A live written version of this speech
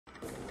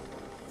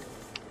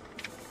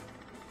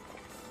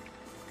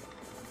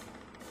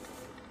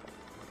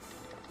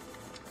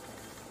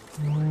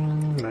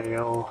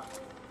mail.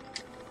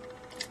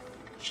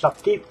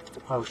 Shopkeep.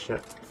 Oh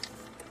shit.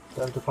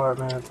 Dev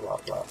department. Blah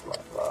blah blah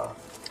blah.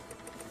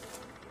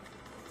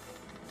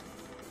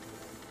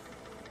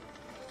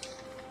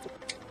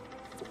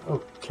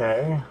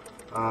 Okay.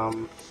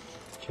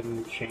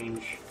 Can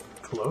change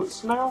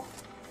clothes now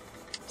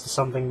to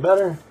something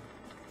better.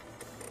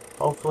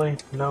 Hopefully.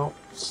 No.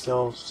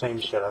 Still same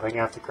shit. I think I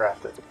have to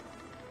craft it.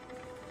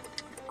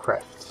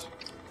 Craft.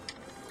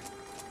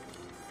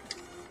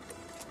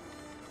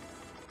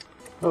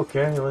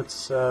 Okay,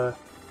 let's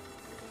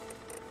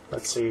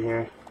see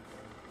here.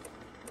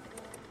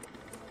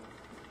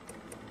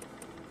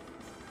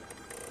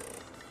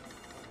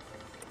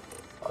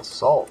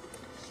 Assault.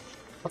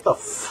 What the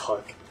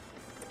fuck?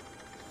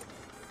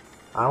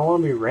 I don't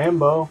want to be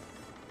Rambo.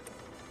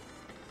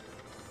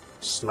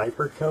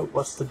 Sniper coat?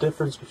 What's the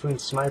difference between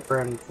sniper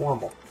and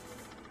formal?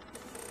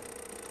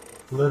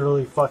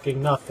 Literally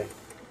fucking nothing.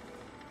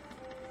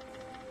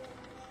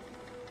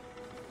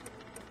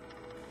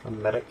 A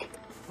medic.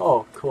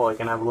 Oh, cool, I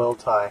can have a little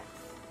tie.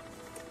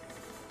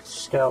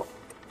 Scout.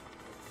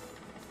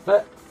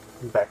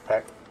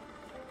 Backpack.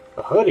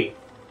 A hoodie.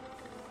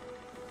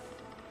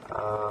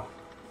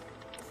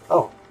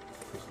 Oh,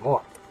 there's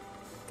more.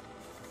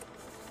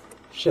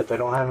 Shit, they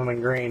don't have them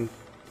in green.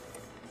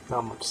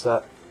 I'm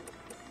upset.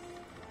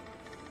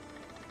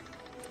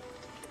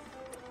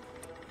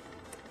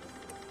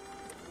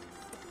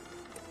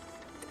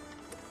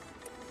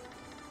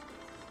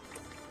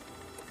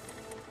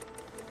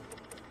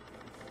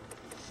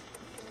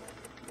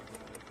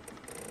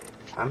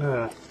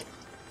 Kinda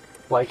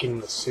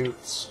liking the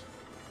suits.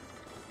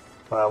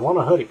 But I want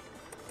a hoodie.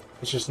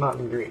 It's just not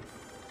in green.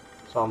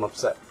 So I'm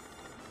upset.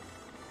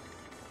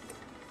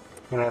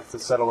 I'm gonna have to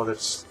settle with a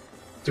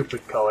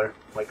stupid color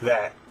like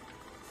that.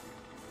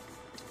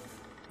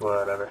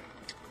 Whatever.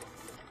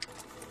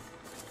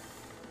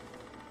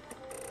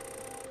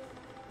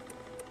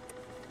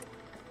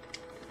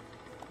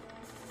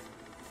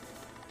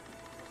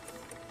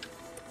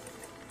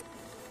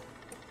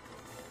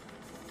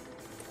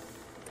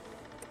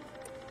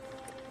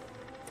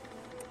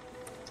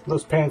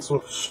 Those pants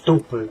look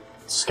stupid.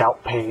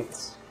 Scout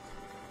pants.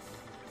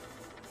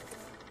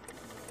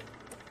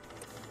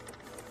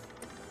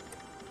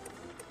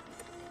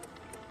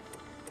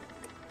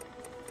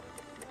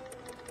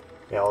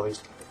 Yeah, all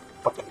these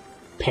fucking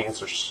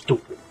pants are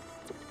stupid.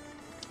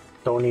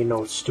 Don't need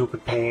no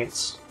stupid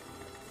pants.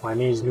 I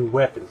need new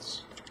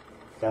weapons.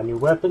 Got new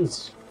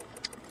weapons?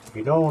 If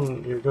you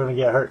don't, you're gonna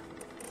get hurt.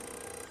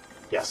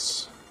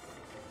 Yes.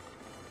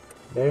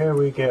 There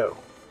we go.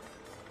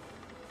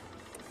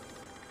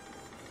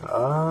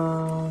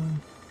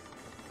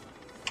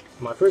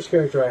 My first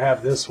character, I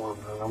have this one,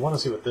 and I want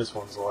to see what this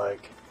one's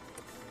like.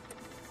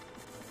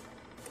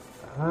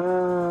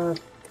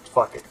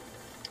 Fuck it.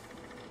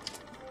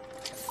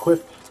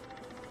 Equip.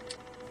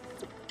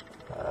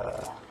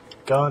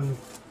 Gun.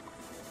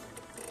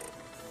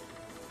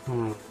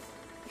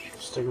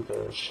 Stick with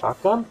the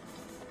shotgun?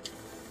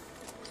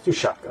 Let's do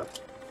shotgun.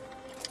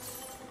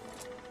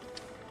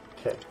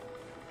 Okay.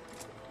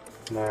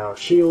 Now,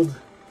 shield.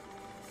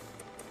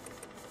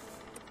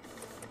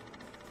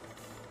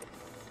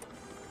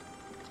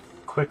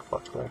 Quick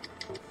buckler.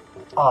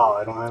 Oh,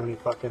 I don't have any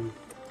fucking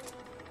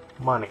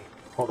money.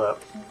 Hold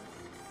up.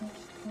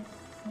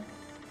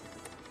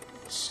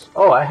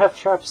 Oh, I have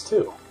traps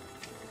too.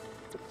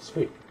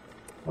 Sweet.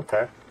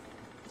 Okay.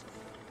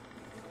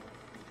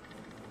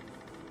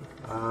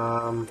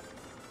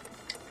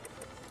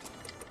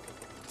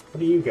 What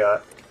do you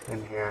got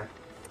in here?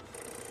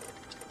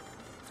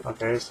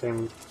 Okay,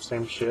 same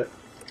shit.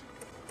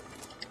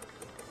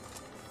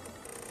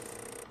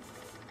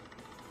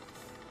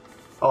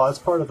 Oh, that's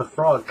part of the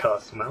frog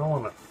costume. I don't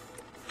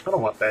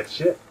want that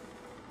shit.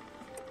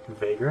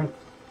 Vagrant.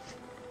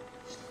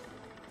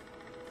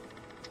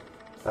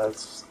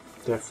 That's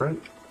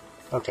different.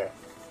 Okay.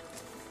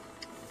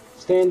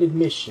 Standard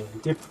mission.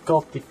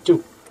 Difficulty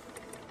 2.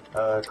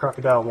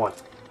 Crocodile 1.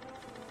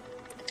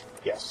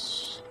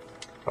 Yes.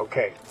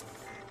 Okay.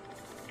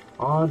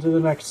 On to the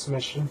next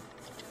mission.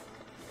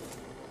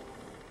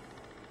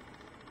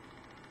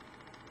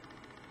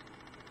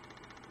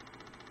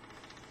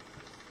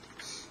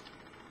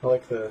 I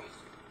like the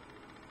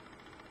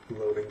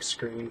loading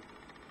screen.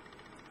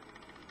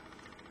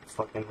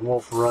 Fucking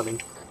wolf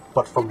running.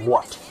 But from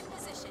what?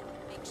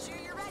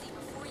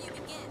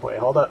 Wait,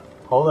 hold up.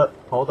 Hold up.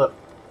 Hold up.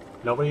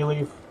 Nobody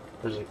leave.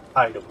 There's an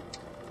item.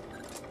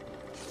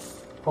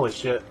 Holy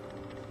shit.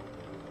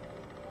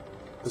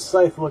 The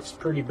scythe looks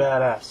pretty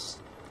badass.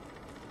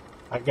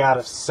 I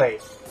gotta say.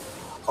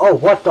 Oh,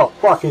 what the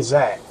fuck is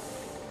that?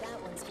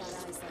 That one's got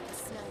eyes like a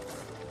sniper.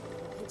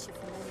 It'll hit you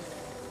from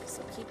anywhere,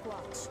 so keep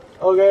watch.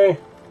 Okay.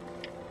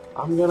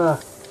 I'm gonna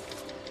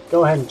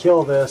go ahead and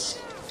kill this.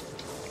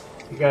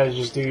 You guys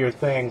just do your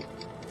thing.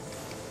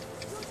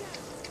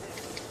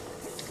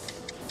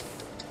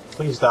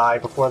 Please die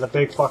before the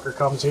big fucker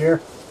comes here.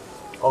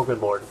 Oh,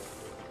 good lord.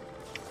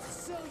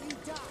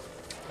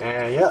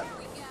 And yeah.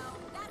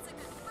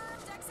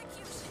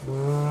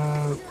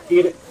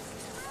 Eat it.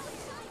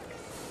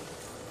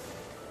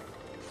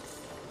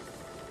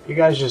 You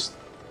guys just...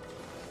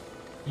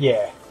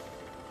 Yeah.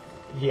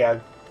 Yeah,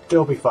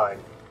 they'll be fine.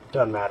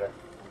 Doesn't matter.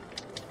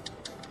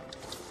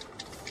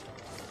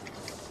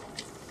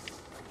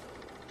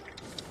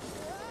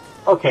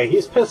 Okay,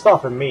 he's pissed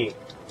off at me.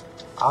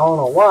 I don't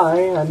know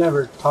why. I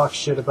never talk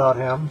shit about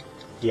him.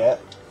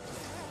 Yet.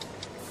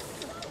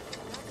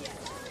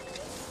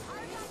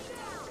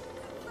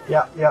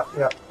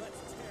 Yep.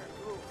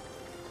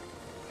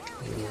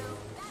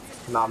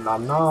 Nom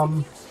nom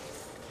nom.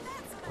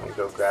 I'm gonna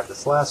go grab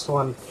this last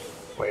one.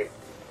 Wait.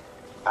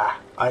 Ah,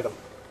 item.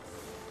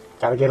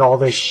 Gotta get all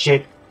this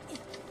shit.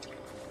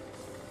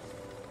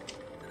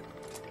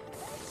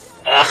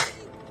 Ugh.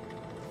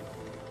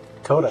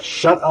 Coda,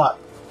 shut up.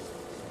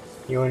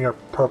 You and your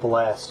purple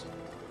ass.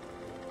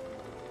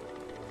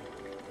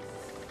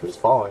 Who's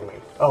following me?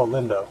 Oh,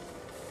 Lindo.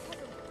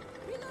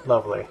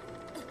 Lovely.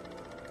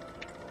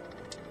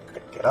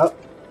 Get up.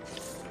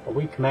 A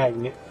weak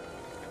magnet.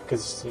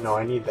 Because, you know,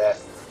 I need that.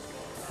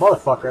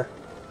 Motherfucker.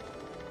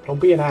 Don't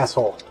be an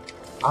asshole.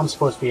 I'm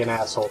supposed to be an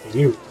asshole to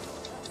you.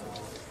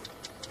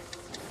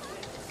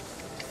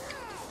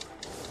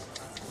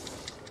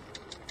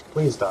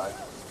 Please die.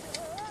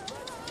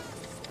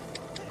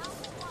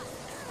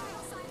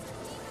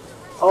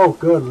 Oh,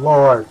 good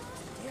lord.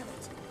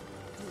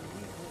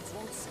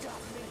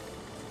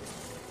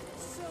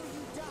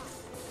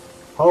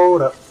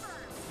 Hold up.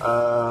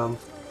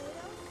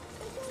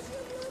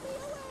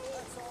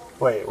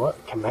 Wait,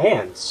 what?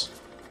 Commands?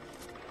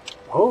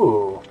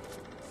 Oh.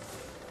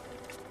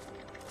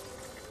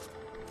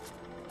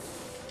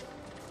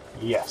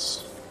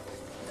 Yes.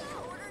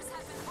 Orders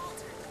have been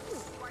altered. You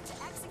are to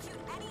execute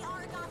any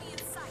origami in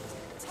sight.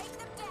 Take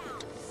them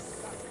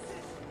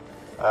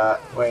down.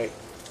 Wait.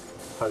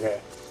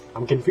 Okay.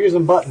 I'm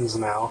confusing buttons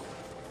now.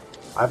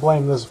 I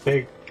blame this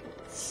big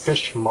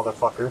fish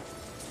motherfucker.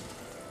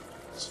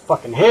 It's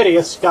fucking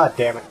hideous. God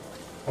damn it.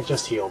 I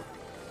just healed.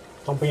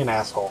 Don't be an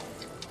asshole.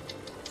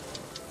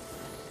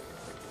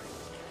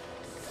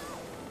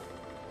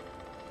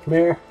 Come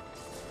here.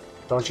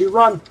 Don't you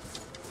run.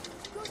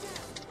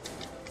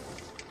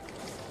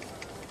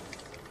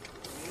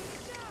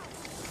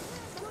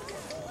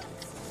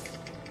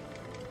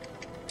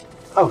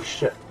 Oh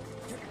shit.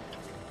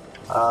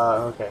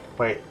 Okay.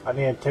 Wait. I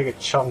need to take a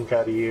chunk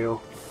out of you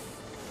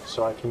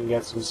so I can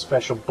get some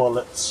special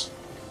bullets.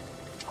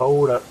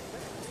 Hold up.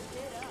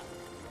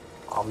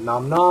 Om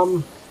nom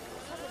nom.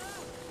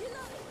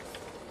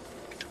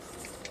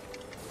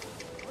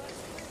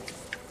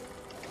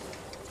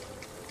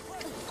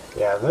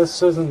 Yeah,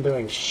 this isn't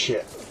doing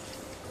shit.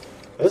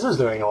 This is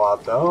doing a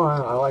lot though.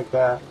 I like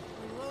that.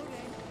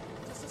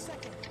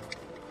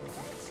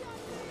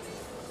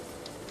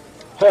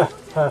 Heh,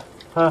 heh,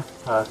 heh,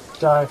 heh.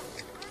 Die.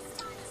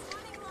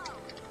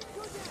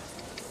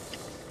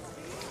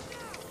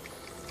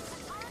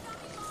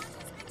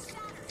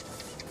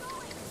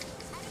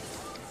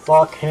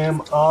 Fuck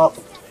him up.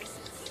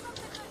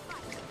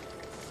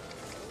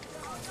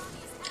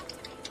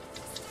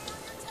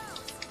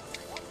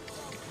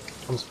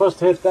 I'm supposed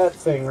to hit that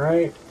thing,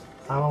 right?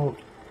 I don't...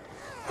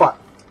 Fuck.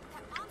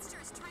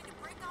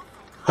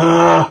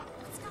 Ah!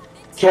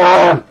 Kill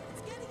him!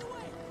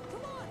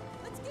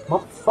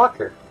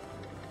 Motherfucker.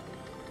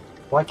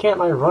 Why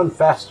can't I run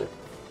faster?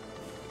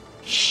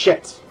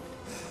 Shit.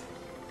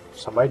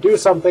 Somebody do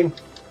something.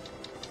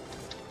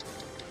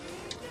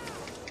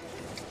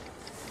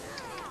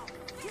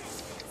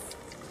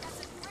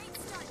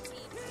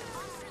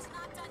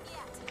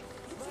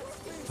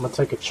 I'm gonna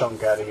take a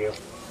chunk out of you.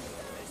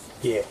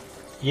 Yeah.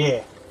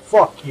 Yeah.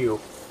 Fuck you.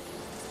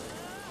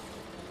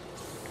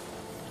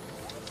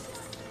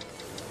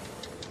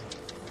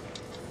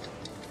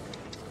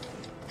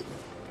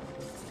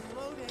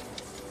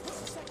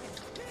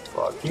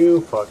 Fuck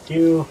you. Fuck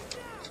you.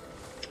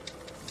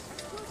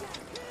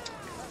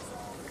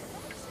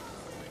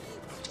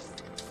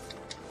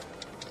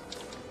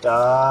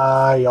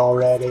 Die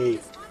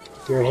already.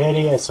 You're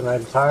hideous and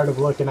I'm tired of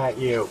looking at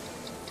you.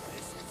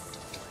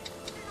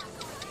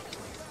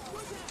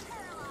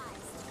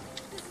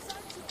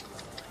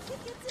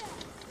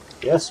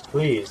 Yes,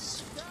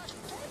 please.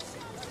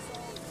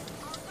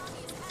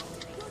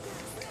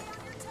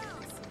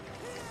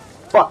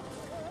 Fuck.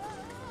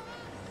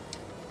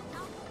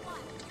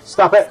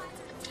 Stop it.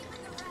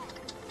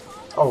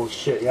 Oh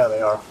shit, yeah they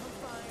are.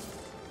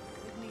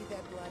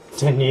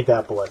 Didn't need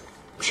that blood.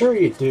 I'm sure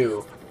you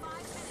do.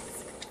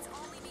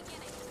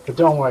 But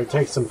don't worry,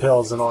 take some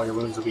pills and all your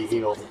wounds will be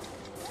healed.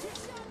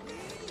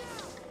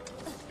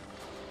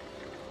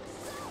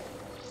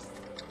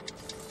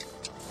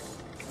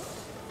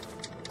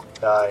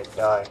 Die,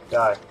 die,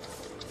 die.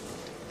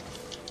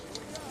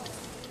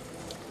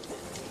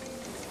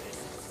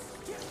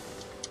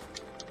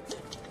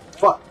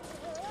 Fuck.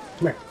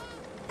 Come here.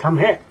 Come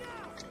here.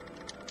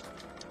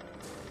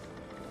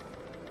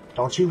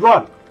 Don't you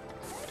run.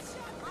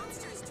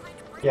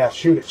 Yeah,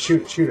 shoot it,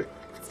 shoot it, shoot it.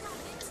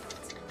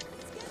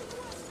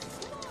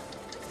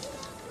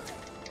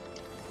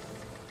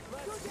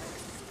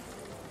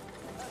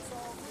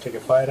 Take a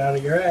bite out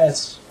of your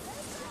ass.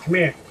 Come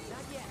here.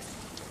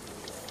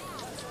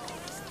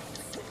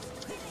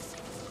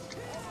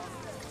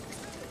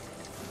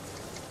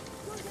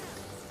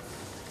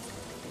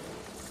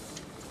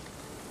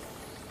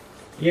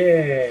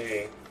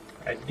 Yay!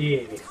 I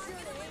did it.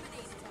 Target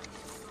eliminated. I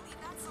believe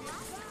that's the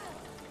last one.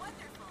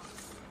 Wonderful.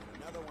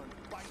 Another one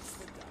bites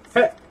the dust.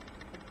 Heh.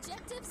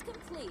 Objectives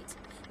complete.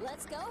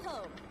 Let's go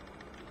home.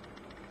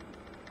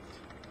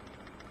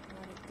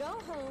 Want to go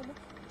home,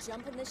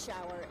 jump in the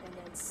shower, and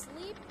then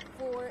sleep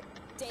for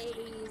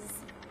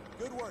days.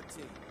 Good work,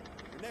 team.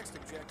 Your next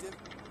objective,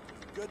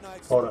 good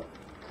night's Hold sleep. up.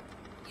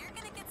 You're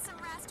gonna get some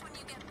rest when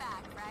you get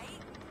back, right?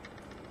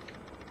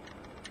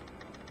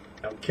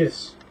 Now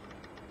kiss.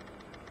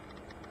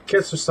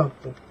 Kiss or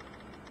something.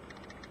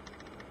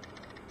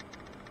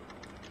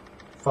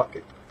 Fuck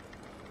it.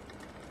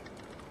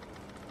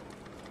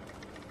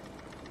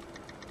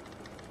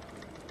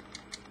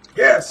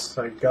 Yes!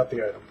 I got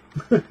the item.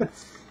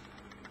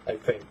 I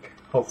think.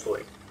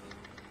 Hopefully.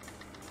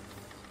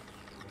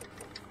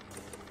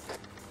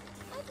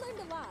 I've learned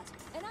a lot,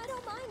 and I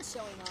don't mind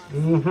showing off.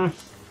 Mm-hmm.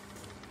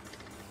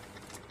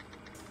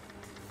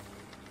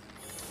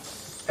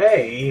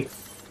 Hey!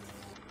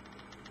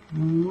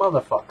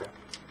 Motherfucker.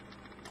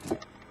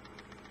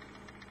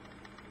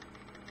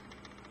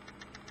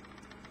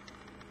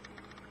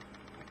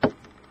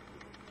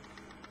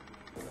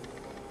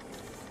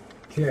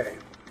 Okay.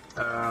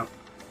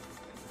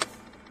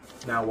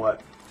 Now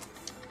what?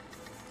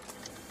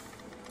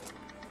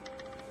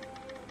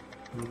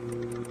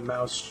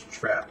 Mouse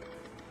trap.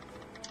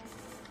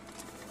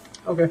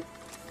 Okay.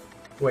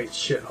 Wait,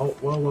 shit. Whoa,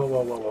 whoa, whoa,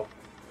 whoa, whoa.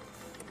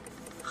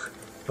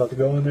 About to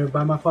go in there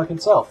by my fucking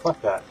self. Fuck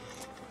that.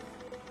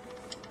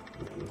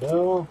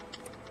 Window.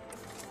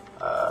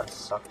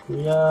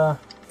 Sakuya.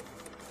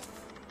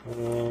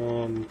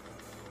 And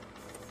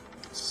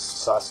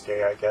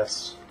Sasuke, I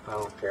guess. I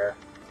don't care.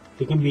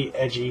 He can be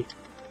edgy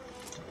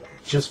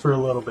just for a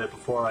little bit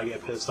before I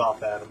get pissed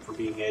off at him for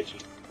being edgy.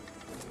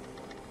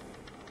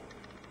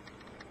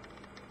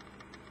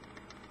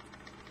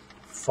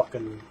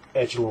 Fucking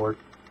edgelord.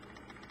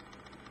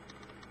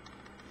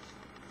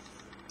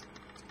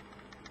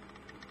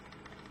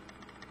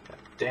 God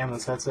damn,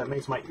 this headset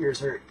makes my ears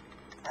hurt.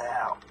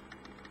 Ow.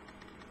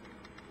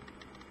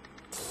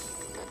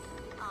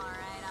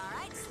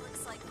 Alright.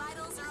 Looks like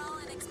vitals are all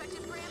in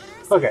expected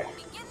parameters. Okay.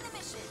 Begin the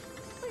mission.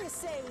 What do you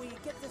say we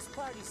get this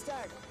party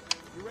started?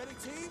 You ready,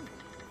 team?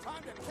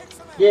 Time to kick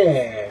some ass.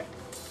 Yeah.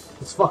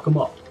 Let's fuck them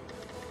up.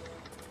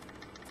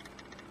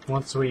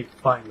 Once we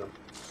find them.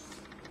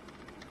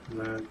 And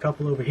then a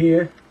couple over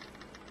here.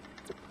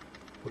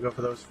 We'll go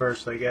for those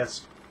first, I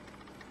guess.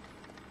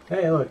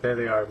 Hey, look, there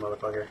they are,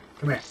 motherfucker.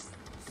 Come here.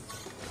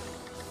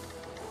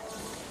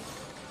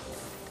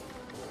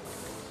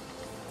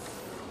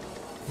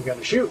 You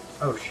gotta shoot.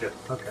 Oh shit.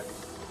 Okay.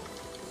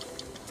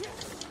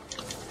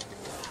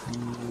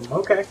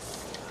 Okay. You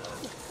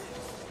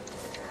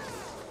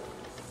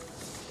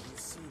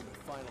see the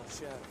final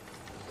shadow.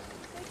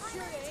 Make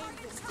sure to aim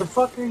this. The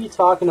fuck are you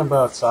talking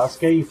about,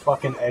 Sasuke? You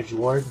fucking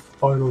edgelord.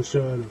 Final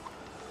shadow.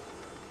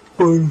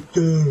 Final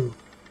shadow.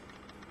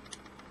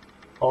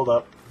 Hold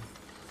up.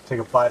 Take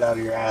a bite out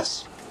of your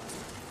ass.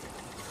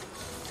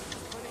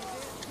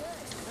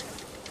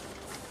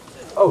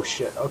 Oh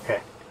shit,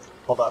 okay.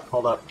 Hold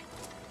up.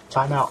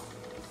 Time out.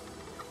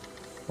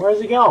 Where is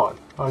he going?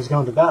 Oh, he's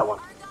going to that one.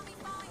 Origami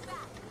falling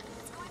back.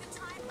 It's going to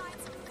try and find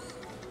some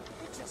food.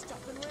 It just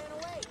up and ran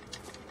away.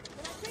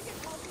 And I think it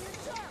called me a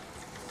jerk.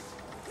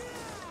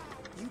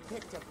 You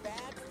picked a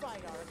bad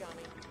fight,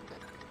 Origami.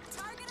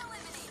 Target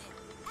eliminated.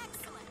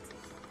 Excellent.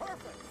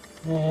 Perfect.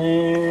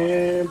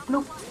 And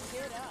bloop.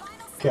 Pick it up.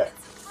 Final Okay.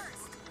 seconds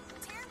first.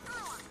 Tear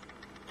through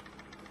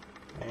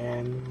 'em.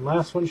 And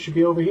last one should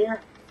be over here.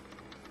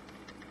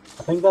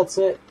 I think that's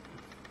it.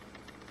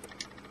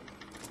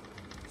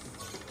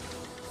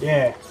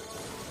 Yeah.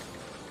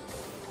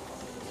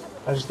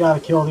 I just gotta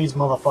kill these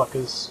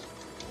motherfuckers.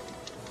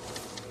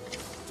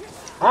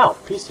 Ow,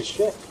 piece of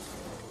shit.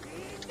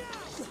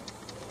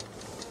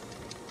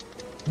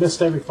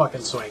 Missed every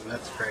fucking swing,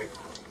 that's great.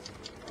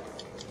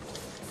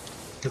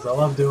 Because I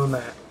love doing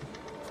that.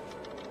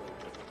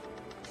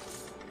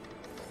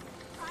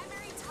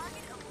 Primary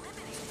target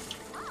eliminated.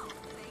 Well,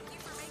 thank you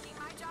for making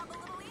my job a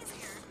little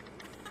easier.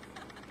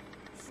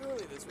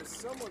 Surely this was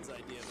someone's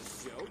idea of a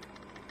joke.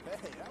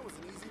 Hey, that was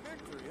an easy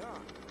victory, huh?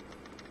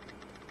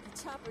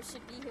 The chopper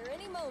should be here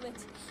any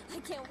moment. I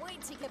can't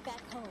wait to get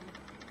back home.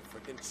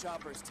 Frickin'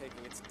 chopper's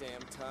taking its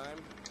damn time.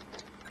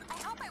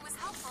 I hope I was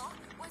helpful.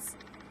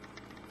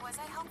 Was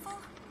I helpful?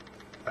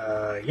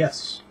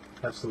 Yes,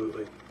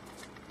 absolutely.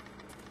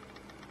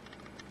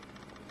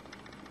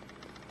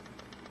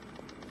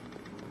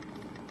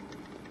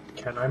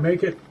 Can I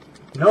make it?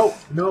 Nope,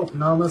 not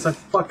unless I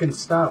fucking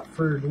stop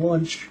for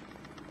lunch.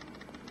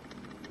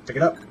 Pick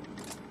it up.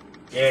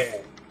 Yeah.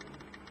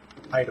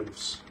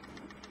 Items.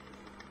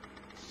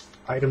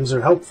 Items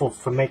are helpful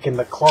for making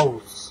the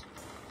clothes.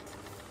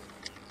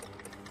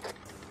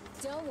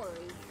 Don't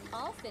worry,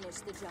 I'll finish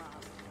the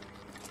job.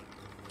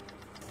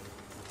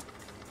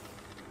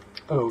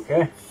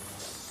 Okay.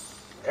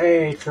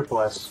 Hey,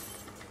 Triple S.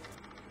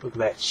 Look at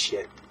that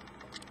shit.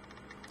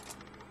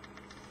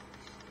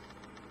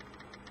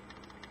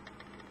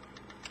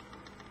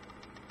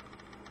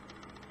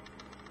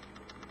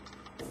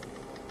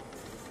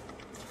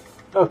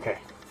 Okay.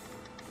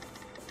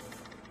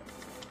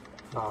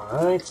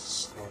 Alright,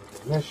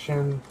 standard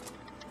mission.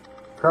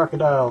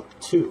 Crocodile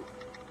 2.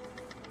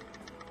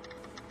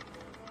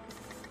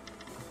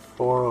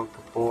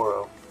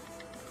 Gaboro.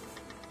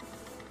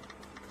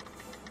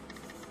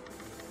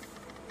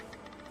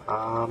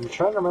 I'm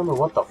trying to remember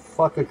what the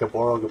fuck a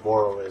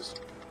Gaboro is.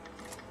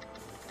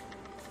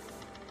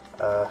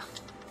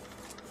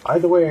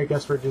 Either way, I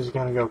guess we're just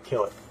gonna go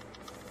kill it.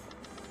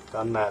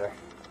 Doesn't matter.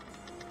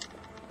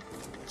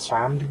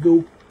 Time to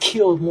go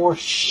kill more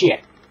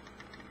shit.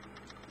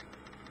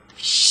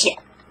 Shit.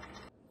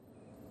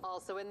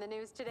 Also in the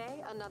news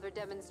today, another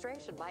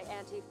demonstration by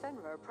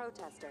anti-Fenrir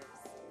protesters.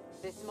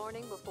 This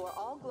morning, before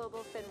all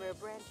global Fenrir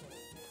branches,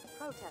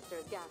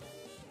 protesters gathered.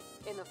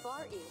 In the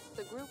Far East,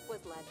 the group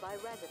was led by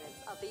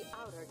residents of the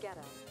outer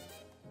ghetto.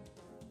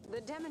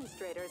 The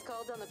demonstrators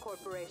called on the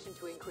corporation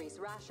to increase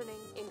rationing,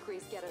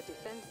 increase ghetto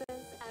defenses,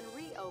 and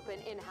reopen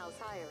in-house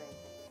hiring.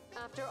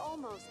 After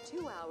almost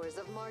 2 hours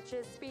of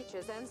marches,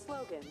 speeches, and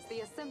slogans,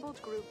 the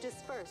assembled group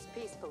dispersed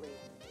peacefully.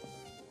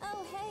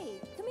 Oh, hey,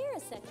 come here a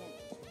second.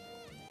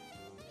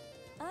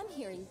 I'm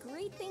hearing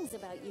great things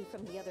about you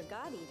from the other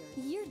God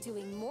Eaters. You're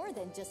doing more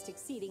than just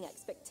exceeding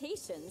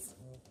expectations.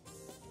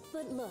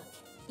 But look,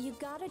 you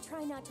gotta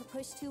try not to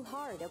push too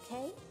hard,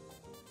 okay?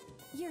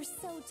 You're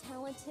so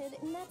talented,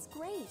 and that's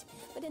great.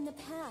 But in the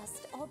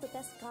past, all the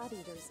best God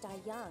Eaters die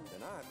young.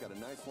 And I've got a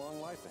nice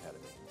long life ahead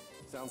of me.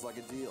 Sounds like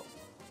a deal.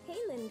 Hey,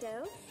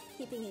 Lindo.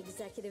 Keeping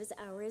executives'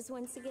 hours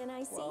once again,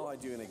 I see. Well, I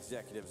do an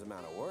executive's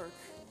amount of work.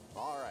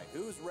 All right,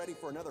 who's ready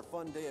for another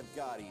fun day of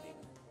God eating?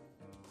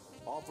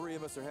 All 3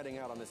 of us are heading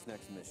out on this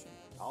next mission.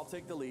 I'll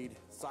take the lead.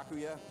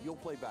 Sakuya, you'll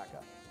play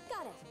backup.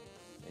 Got it.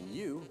 And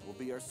you will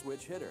be our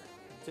switch hitter.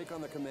 Take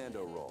on the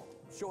commando role.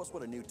 Show us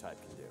what a new type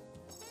can do.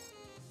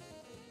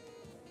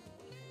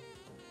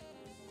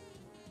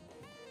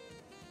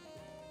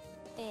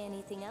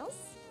 Anything else?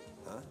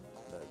 Huh?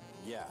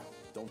 Yeah,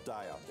 don't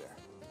die out there.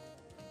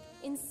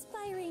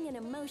 Inspiring and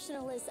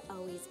emotional as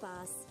always,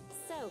 boss.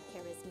 So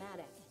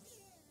charismatic.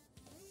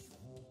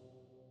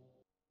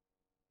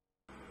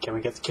 Can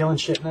we get to killing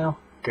shit now?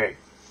 Great.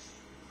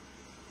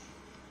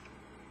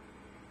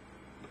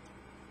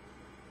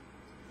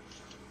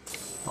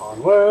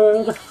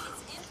 Onward! In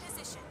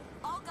position.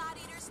 All God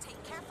Eaters,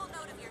 take careful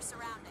note of your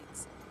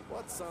surroundings.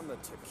 What's on the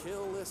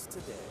to-kill list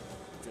today?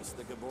 Just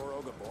the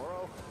Gaboro?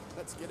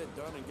 Let's get it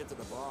done and get to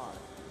the bar.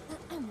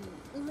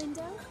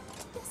 Lindo,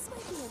 this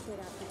might be a good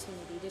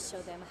opportunity to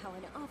show them how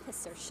an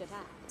officer should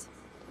act.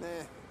 Nah,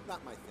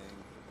 not my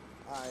thing.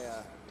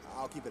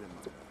 I'll keep it in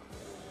mind.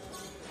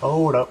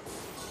 Hold up.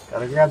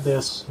 Gotta grab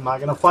this. I'm not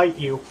gonna fight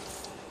you.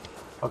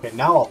 Okay,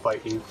 now I'll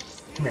fight you.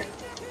 Come here.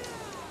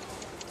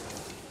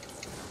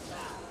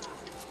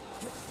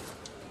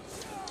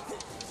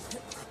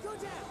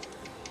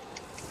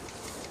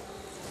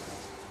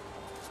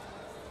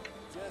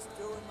 Just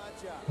doing my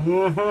job.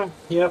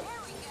 Mm-hmm. Yep.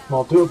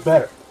 I'll do it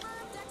better.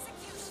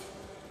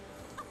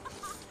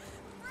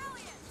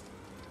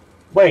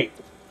 Wait.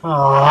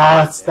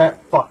 Ah, it's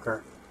that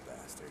fucker.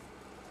 Bastard.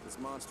 This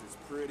monster's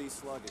pretty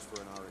sluggish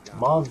for an origami.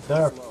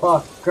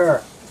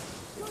 Motherfucker.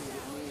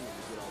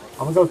 I'm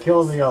gonna go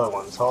kill the other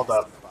ones. Hold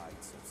up.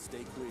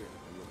 Stay clear and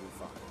you'll be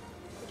fine.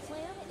 The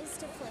plan is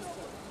to flank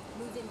it.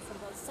 Move in from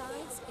both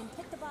sides and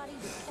hit the body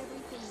with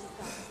everything you've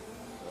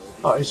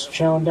got. Oh, he's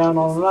chowing down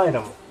on an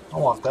item. I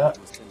want that.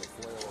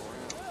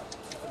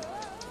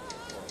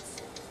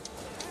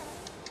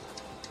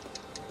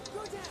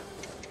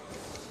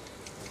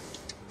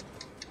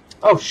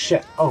 Oh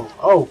shit.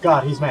 Oh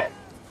god, he's mad.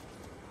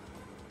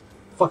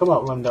 Fuck him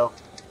up, Lindo.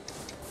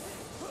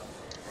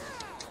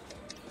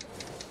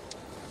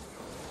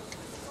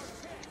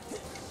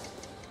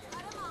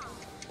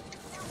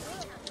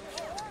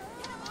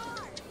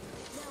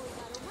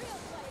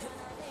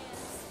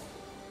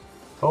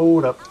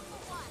 Hold up.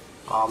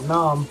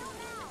 Nom.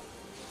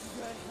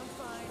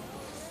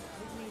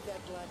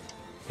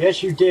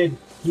 Yes, you did.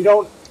 You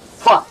don't.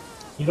 Fuck.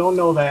 You don't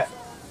know that.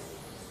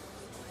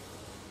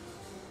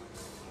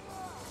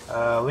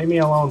 Leave me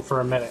alone for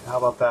a minute. How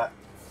about that?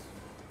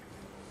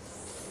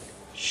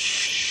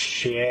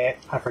 Shit.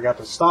 I forgot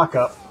to stock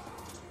up.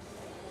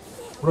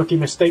 Rookie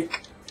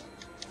mistake.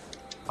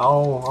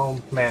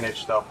 I'll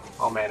manage, though.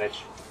 I'll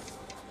manage.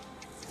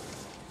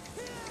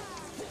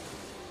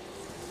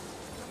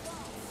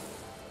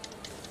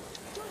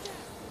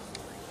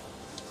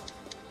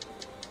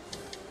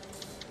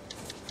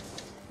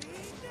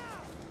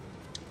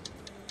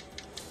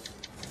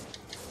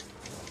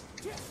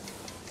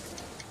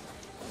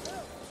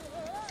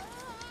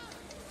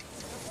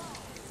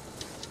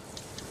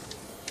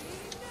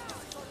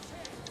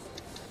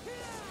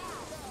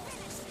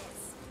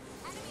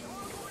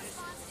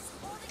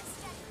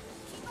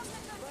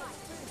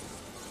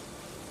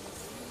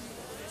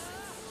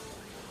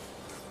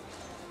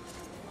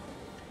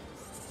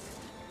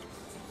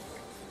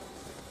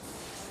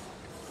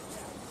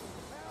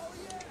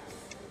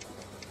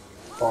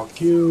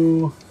 Fuck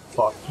you,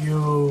 fuck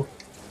you,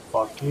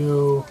 fuck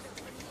you.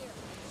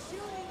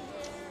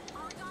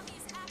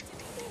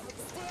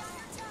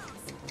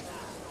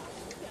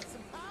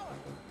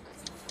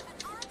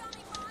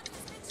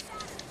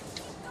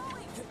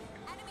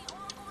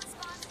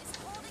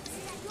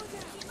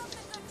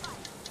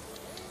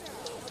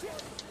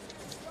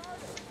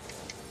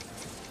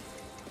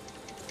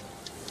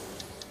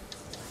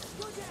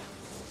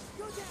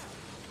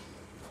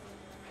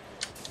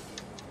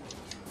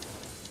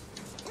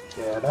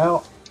 Get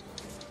out.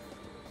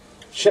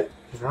 Shit,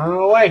 he's running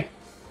away.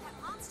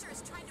 That monster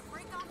is trying to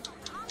break off from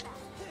combat.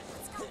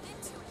 Let's cut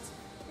into it.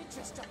 It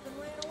just up and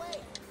ran away.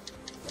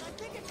 And I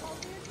think it called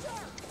me a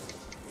jerk.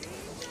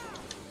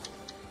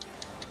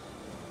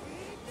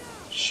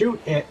 Shoot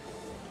it,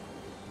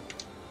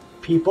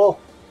 people.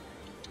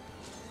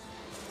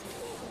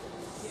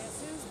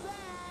 Guess who's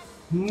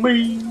back?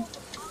 Me.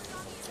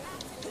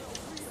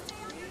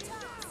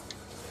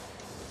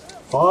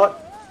 Fuck.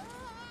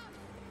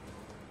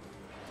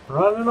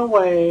 Running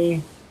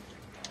away.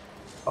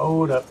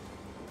 Hold up.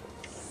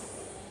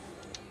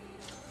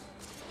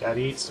 Gotta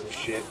eat some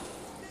shit.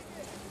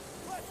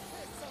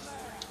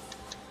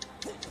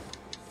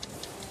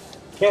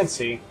 Can't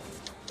see.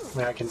 I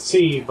mean, I can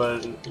see,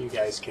 but you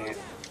guys can't.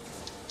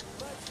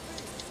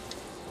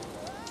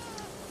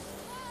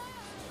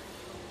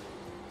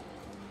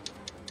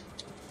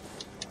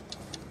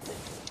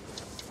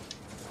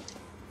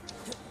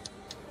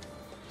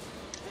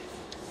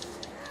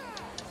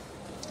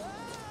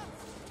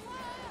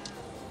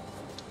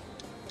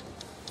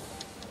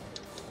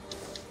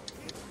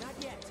 Not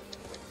yet.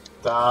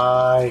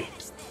 Die. Finish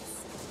this.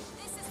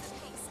 This is the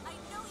pace. I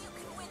know you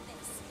can win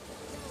this.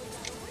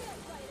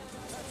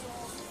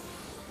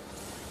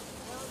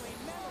 Only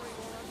memory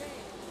will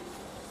remain.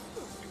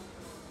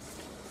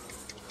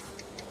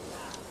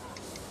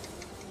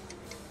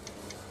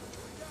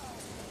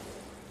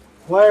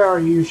 Where are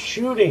you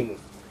shooting?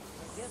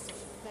 Guess I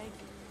should thank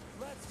you.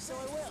 But so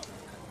I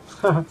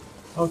will.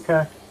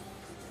 Okay.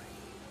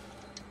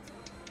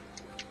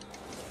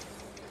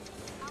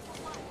 Alpha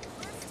 1,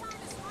 burst time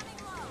is running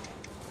low.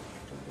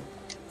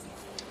 There's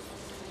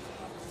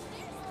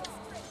the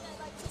sprint I'd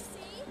like to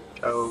see.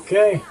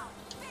 Okay. Now,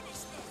 finish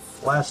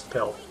this. Last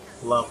pill.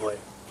 Lovely.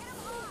 Hit him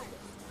hard.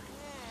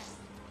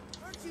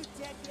 Aren't you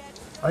dead yet?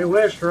 I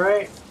wish,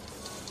 right?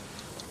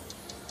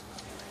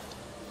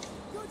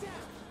 Go down.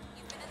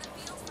 You've been in the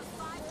field for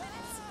 5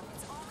 minutes.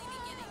 It's only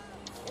beginning.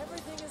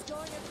 Everything is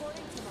going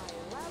according to my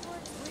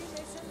elaborate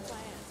three-mission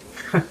plan.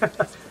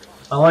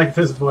 I like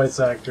this voice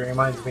actor. He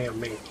reminds me of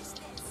me. Finish this.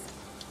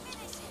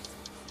 Finish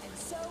it. And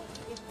so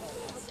it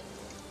ends.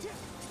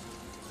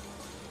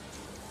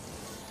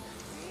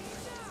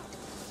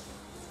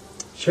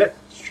 Shit,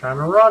 he's trying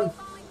to run.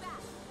 Falling back.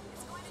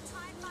 It's going to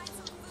try and find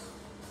some food.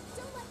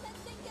 Don't let that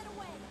thing get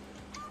away.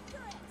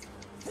 After it.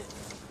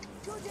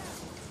 Go down.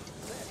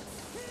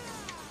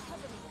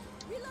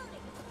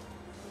 Reloading.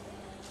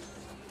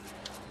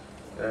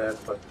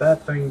 Put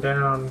that thing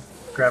down.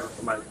 Grab it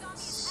for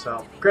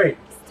myself. Great.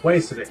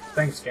 Wasted it.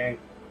 Thanks, gang.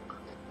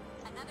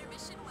 Another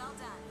mission well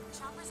done.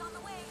 Chopper's on the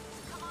way.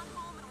 Come on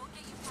home and we'll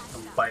get you patched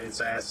I'll up. bite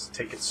his ass,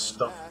 take its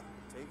stuff. That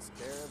takes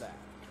care of that.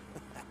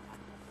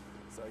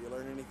 So you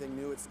learn anything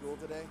new at school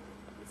today?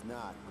 If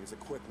not, here's a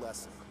quick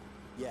lesson.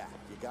 Yeah,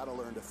 you gotta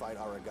learn to fight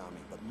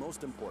origami, but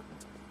most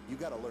important, you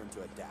gotta learn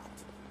to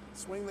adapt.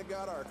 Swing the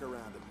God arc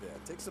around a bit.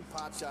 Take some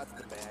pot shots at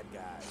the bad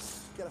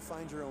guys. You gotta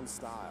find your own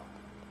style.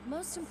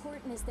 Most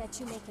important is that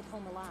you make it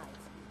home alive.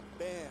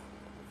 Bam!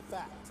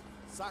 Fact.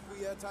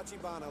 Sakuya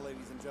Tachibana,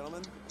 ladies and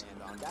gentlemen.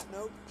 And on that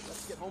note,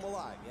 let's get home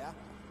alive, yeah?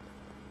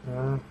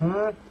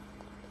 Mm-hmm.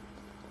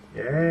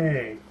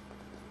 Yay.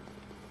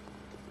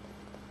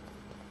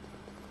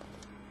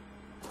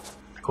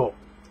 Cool.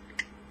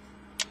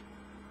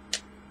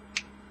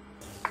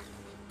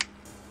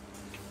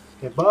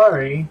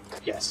 Hibari.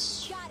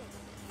 Yes. Got it.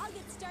 I'll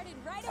get started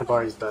right away.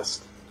 Hibari's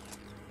best.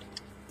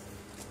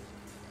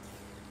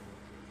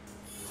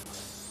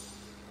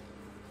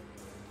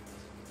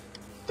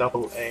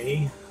 Double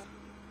A.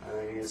 I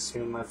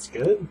assume that's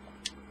good.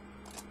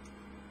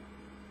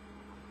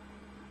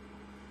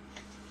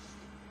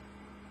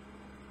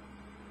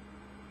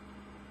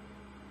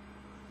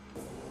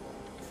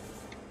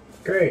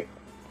 Great.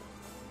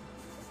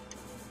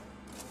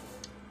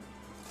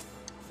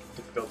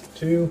 Difficulty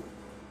 2.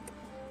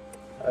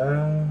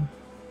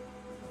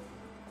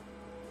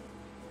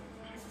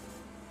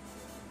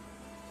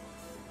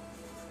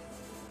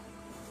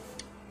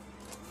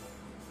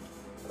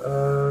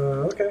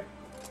 Okay.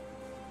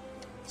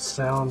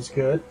 Sounds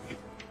good.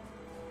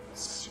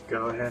 Let's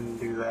go ahead and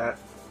do that.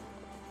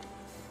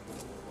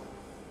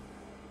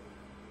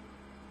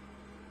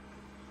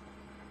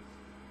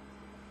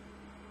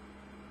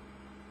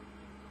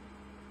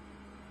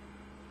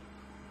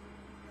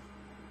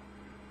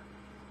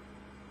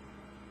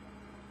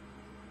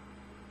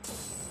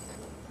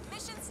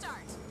 Mission start.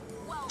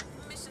 Well,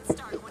 mission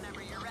start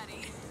whenever you're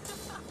ready.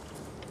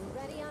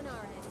 We're ready on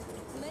our end.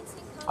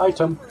 Commencing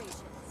Item.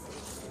 operations.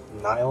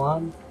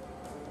 Nylon?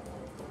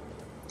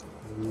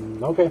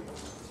 Okay.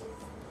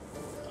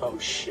 Oh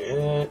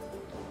shit.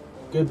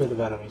 Good bit of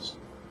enemies.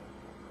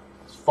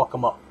 Let's fuck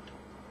them up.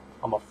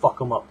 I'ma fuck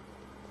them up.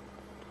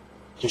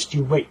 Just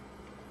you wait.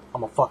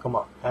 I'ma fuck them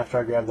up after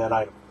I grab that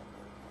item.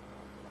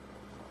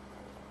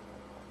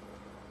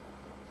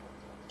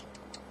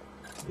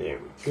 There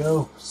we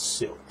go.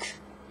 Silk.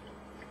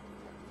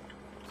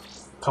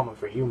 Coming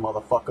for you,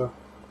 motherfucker.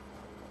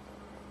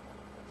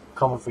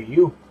 Coming for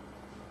you.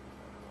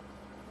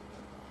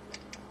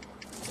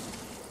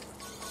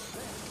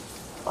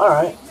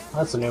 Alright.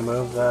 That's a new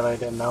move that I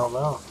didn't know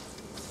about.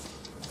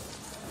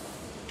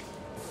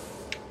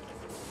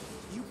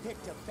 You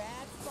picked a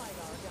bad fight,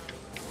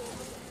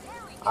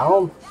 Aragami. I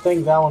don't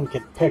think that one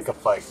could pick a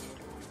fight.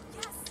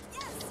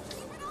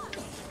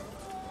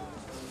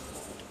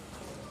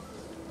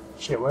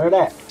 Shit, where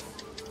that?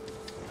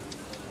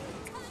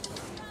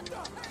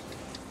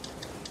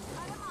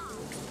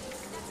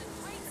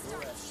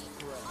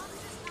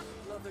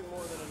 Nothing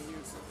more than a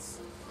nuisance.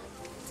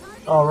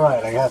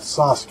 Alright, I got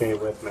Sasuke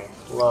with me.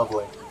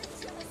 Lovely.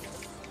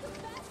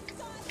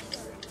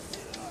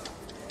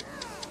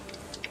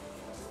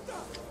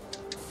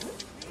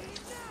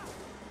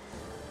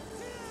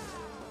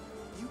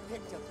 You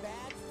picked a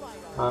bad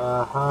fight,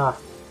 Uh-huh.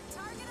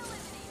 Target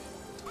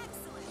eliminated.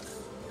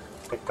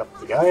 Excellent. Pick up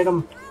the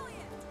item.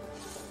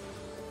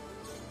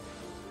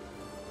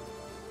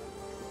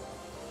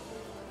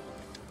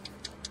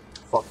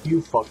 Fuck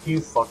you, fuck you,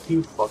 fuck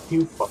you, fuck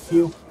you, fuck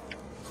you.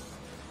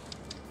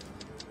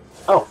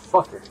 Oh,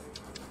 fucker.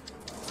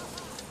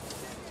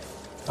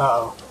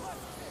 Uh-oh.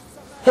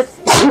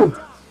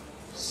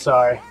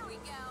 Sorry. There we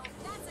go.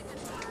 That's a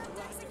confirmed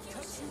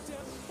execution.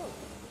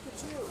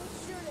 But you,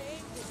 sure to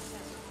aim this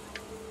time.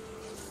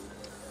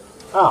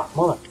 Oh,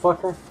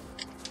 motherfucker.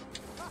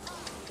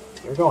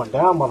 You're going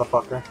down,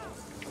 motherfucker.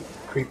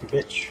 Creepy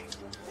bitch.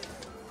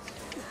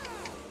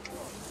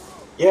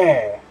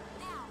 Yeah,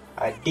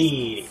 I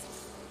did.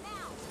 Now,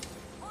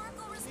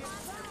 Oracle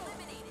response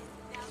eliminated.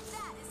 Now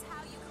that is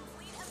how you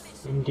complete a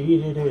mission.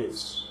 Indeed it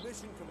is.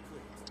 Mission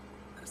complete.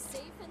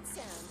 Safe and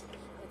sound.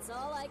 That's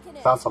all I can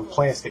Found ask some for.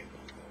 plastic.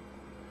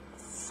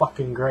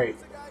 Fucking great.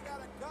 The guy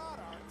got a god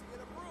art to get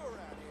a brewer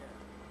out here.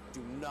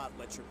 Do not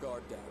let your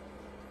guard down.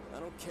 I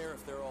don't care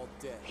if they're all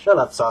dead. Shut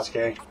up,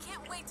 Sasuke. I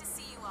can't wait to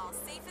see you all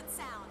safe and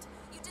sound.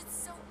 You did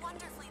so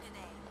wonderfully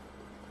today.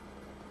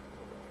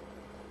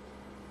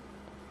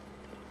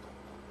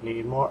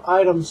 Need more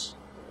items.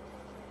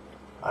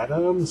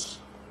 Items.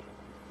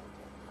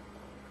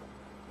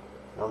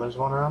 Oh, there's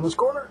one around this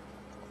corner.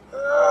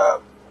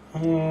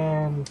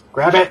 And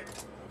grab it.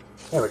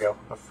 There we go.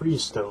 A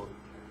freeze stone.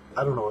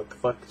 I don't know what the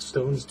fuck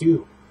stones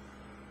do.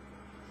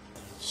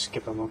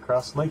 Skip them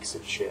across lakes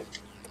and shit.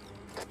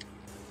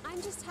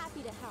 I'm just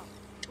happy to help.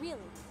 Really.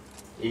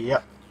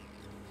 Yep.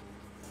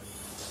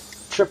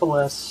 Triple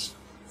S.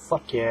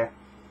 Fuck yeah.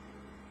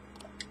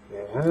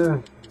 Yeah.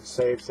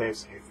 Save, save,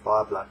 save.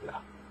 Blah, blah, blah.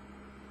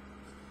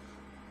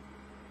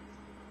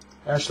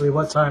 Ashley,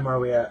 what time are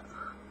we at?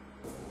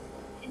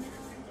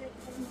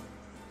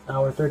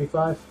 Hour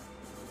 35?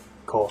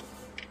 Cool.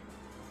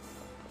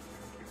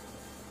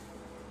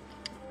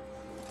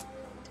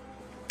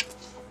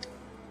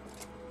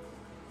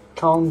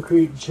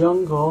 Concrete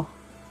jungle.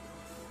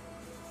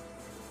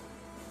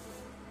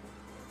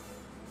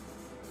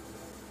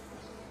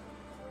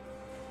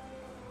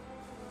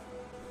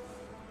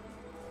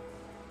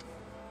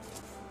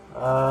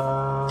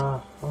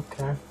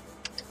 Okay.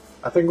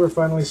 I think we're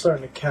finally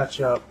starting to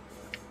catch up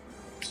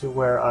to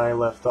where I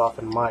left off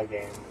in my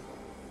game.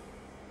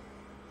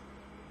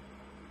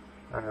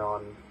 Or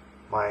on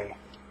my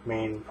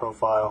main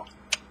profile.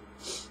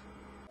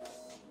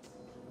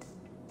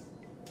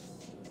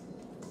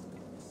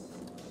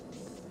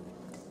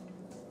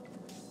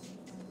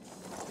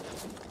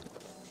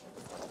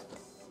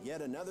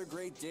 Yet another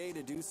great day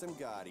to do some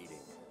god eating.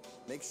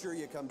 Make sure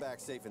you come back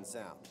safe and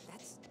sound.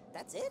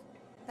 That's it?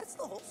 That's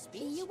the whole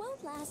speech? You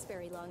won't last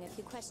very long if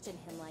you question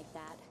him like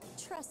that.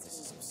 Trust This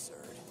me. is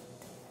absurd.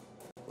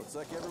 Looks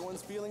like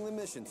everyone's feeling the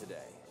mission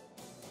today.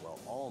 Well,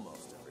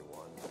 almost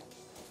everyone.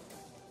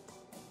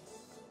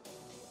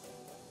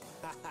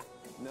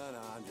 No,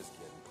 I'm just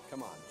kidding.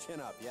 Come on, chin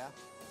up, yeah?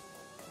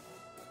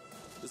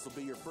 This will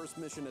be your first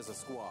mission as a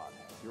squad.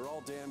 You're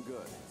all damn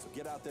good, so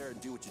get out there and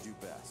do what you do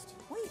best.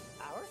 Wait,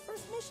 our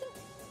first mission?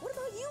 What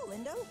about you,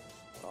 Lindo?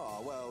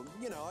 Oh, well,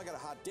 you know, I got a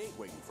hot date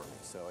waiting for me,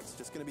 so it's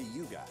just gonna be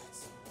you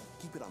guys.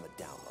 Keep it on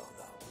the down low,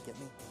 though. Get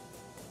me?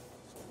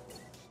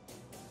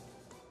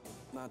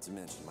 Not to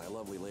mention, my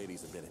lovely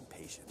lady's a bit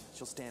impatient.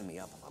 She'll stand me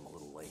up if I'm a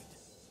little late.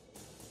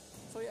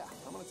 So yeah,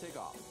 I'm gonna take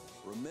off.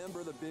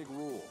 Remember the big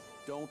rule.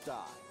 Don't die.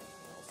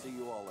 I'll see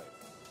you all later.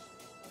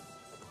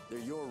 They're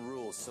your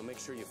rules, so make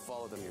sure you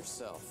follow them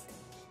yourself.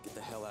 Get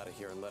the hell out of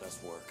here and let us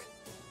work.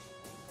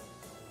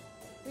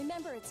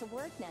 Remember, it's a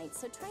work night,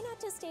 so try not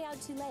to stay out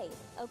too late.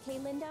 Okay,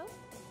 Lindo?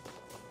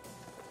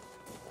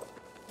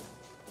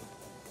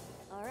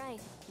 All right,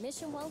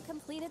 mission won't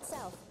complete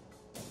itself.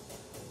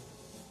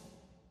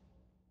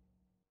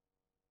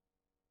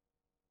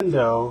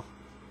 Lindo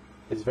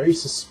is very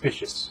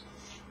suspicious.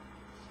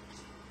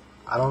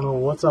 I don't know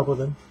what's up with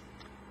him,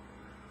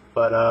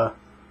 but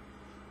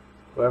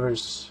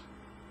whoever's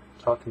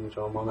talking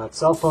to him on that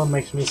cell phone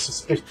makes me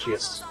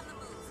suspicious. On the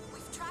move.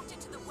 We've tracked it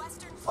to the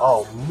western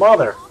Oh,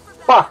 front.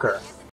 motherfucker!